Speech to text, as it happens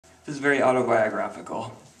This is very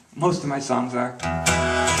autobiographical. Most of my songs are.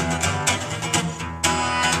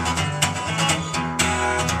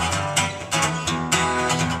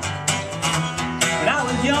 When I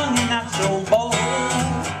was young and not so bold,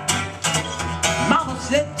 Mama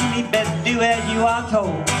said to me, better do as you are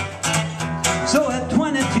told. So at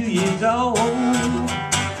 22 years old,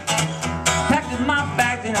 packed in my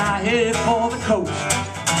bags and I headed for the coast.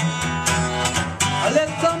 I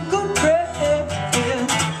left some good friends,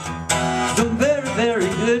 some very, very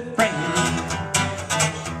good friends,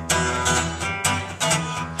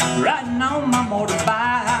 riding on my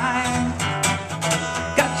motorbike.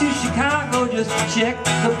 Got to Chicago just to check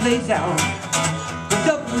the place out. Hooked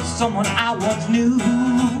up with someone I once knew.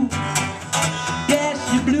 Yeah,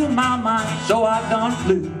 she blew my mind, so I done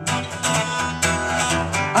flew.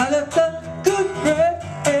 I left a good friend,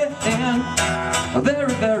 a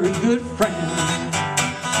very, very good friend.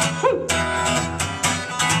 Woo.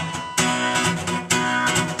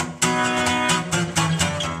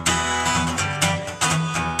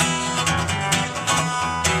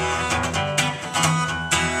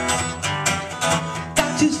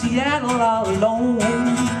 Got to Seattle all alone.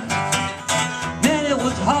 Man, it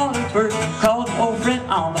was hard at first. Called an old friend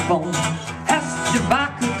on the phone, asked if I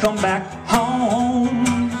could come back home.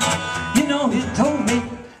 You know, he told me,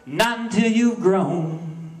 not until you've grown.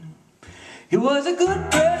 He was a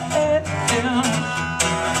good friend,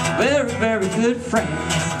 very, very good friend.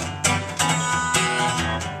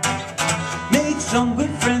 Made some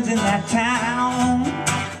good friends in that town.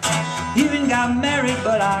 Even got married,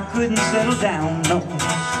 but I couldn't settle down, no.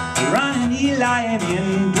 Ron and Eli and me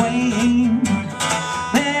and Dwayne,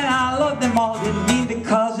 man, I loved them all, didn't mean to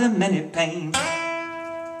cause them any pain.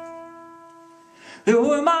 They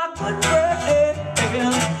were my good friends,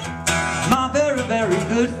 my very, very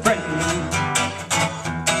good friends.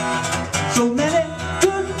 So many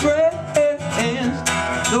good friends,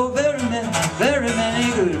 so very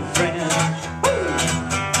many good friends. Woo!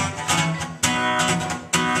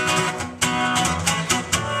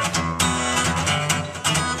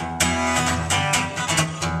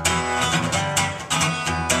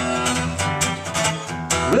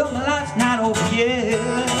 Well, my life's not over yet.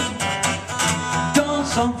 Done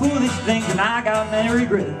some foolish things and I got many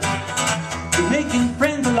regrets. Been making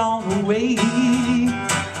friends along the way.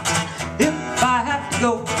 If I have to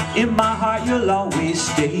go, in my heart you'll always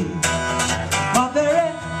stay. My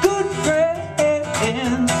very good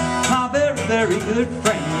friend, my very, very good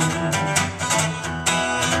friend.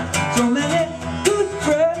 So many good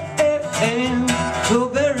friends, so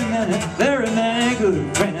very many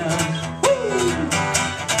good friends.